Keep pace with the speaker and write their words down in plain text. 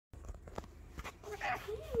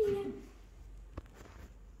Amelia.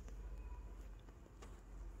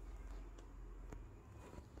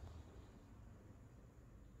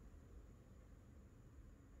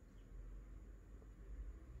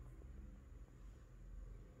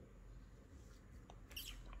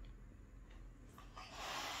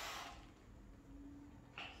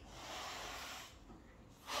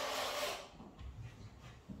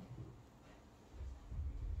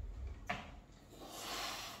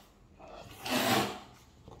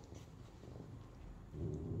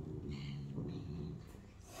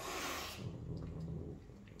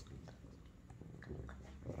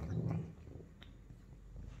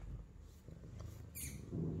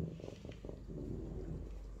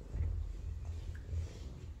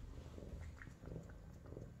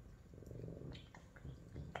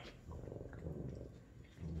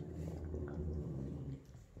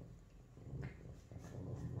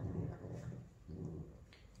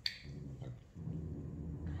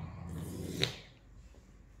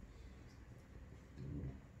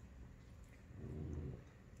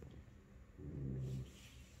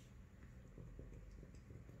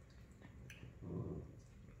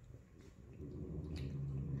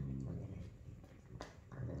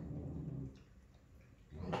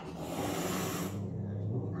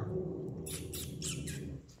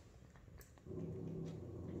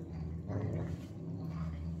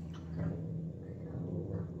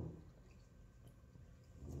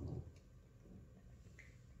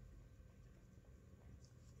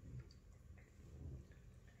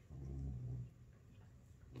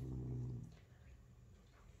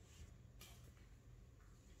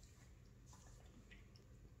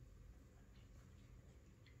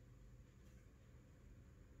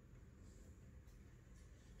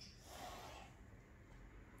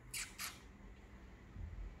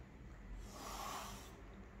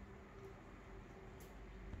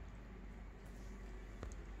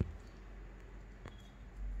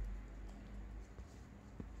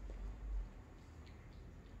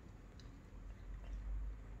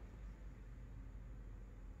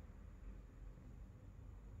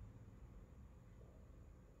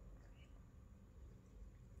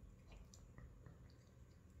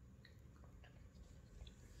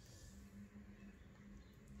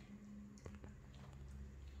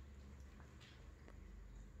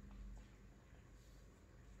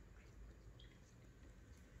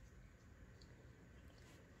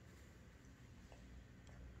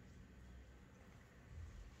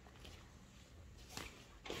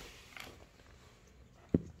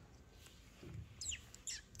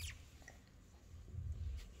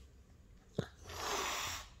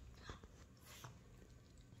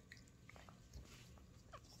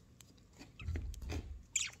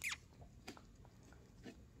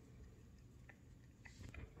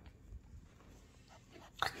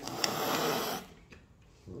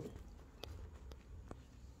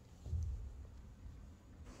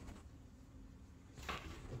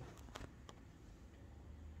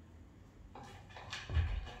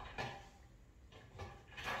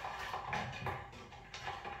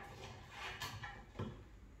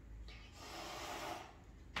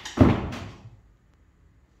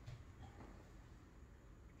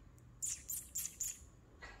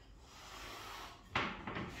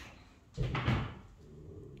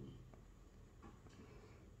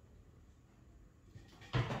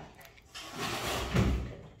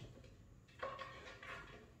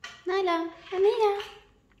 Nyla, Amelia.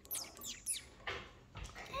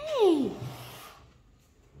 Hey.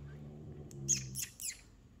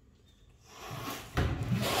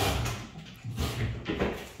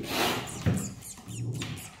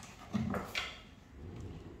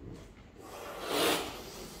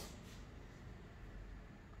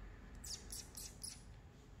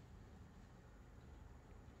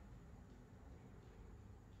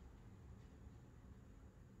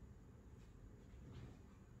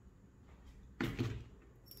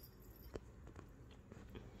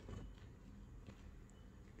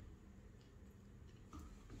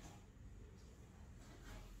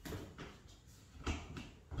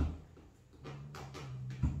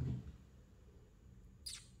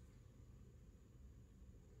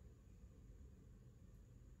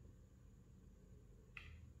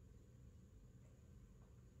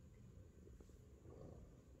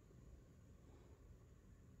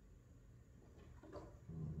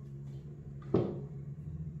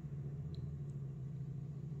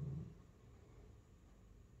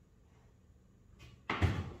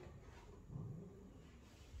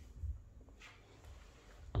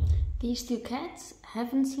 These two cats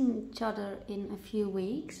haven't seen each other in a few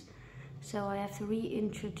weeks, so I have to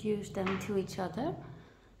reintroduce them to each other.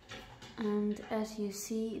 And as you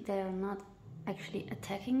see, they're not actually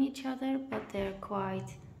attacking each other, but they're quite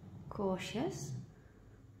cautious,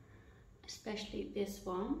 especially this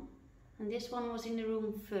one. And this one was in the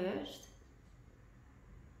room first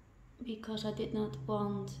because I did not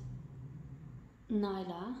want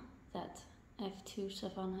Nyla, that F2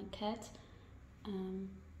 Savannah cat,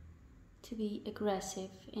 to be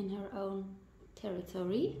aggressive in her own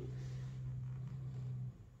territory.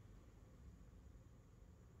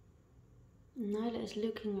 Nyla is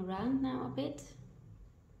looking around now a bit,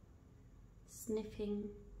 sniffing.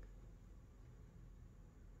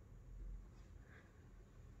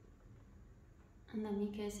 And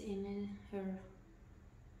Amiga is in her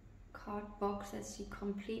card box that she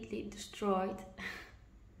completely destroyed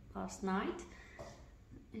last night.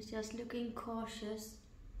 Is just looking cautious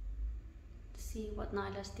to see what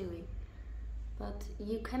Nyla's doing. But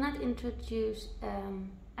you cannot introduce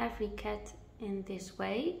every cat in this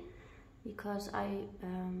way, because I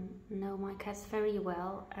know my cats very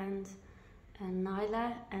well, and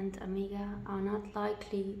Nyla and Amiga are not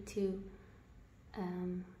likely to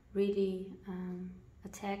really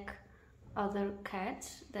attack other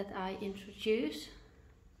cats that I introduce.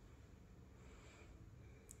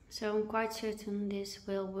 So I'm quite certain this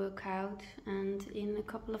will work out, and in a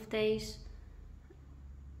couple of days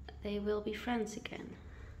they will be friends again.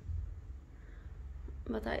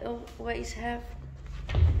 But I always have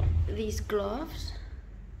these gloves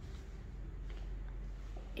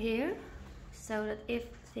here, so that if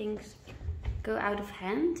things go out of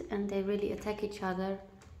hand and they really attack each other,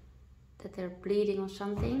 that they're bleeding or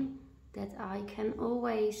something, that I can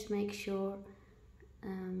always make sure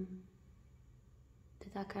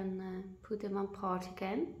that I can put them apart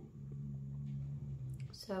again,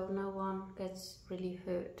 so no one gets really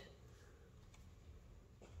hurt.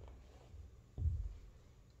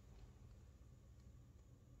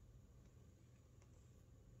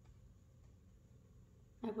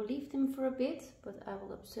 I will leave them for a bit, but I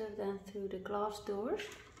will observe them through the glass doors.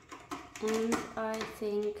 And I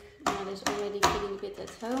think Nyla's already feeling a bit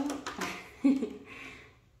at home.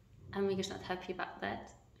 Amiga's not happy about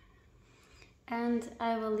that. And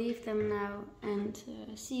I will leave them now and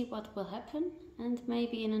see what will happen. And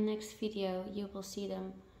maybe in the next video you will see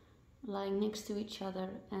them lying next to each other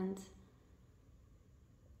and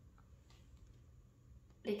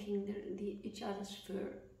licking each other's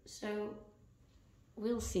fur. So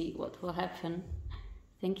we'll see what will happen.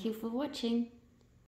 Thank you for watching.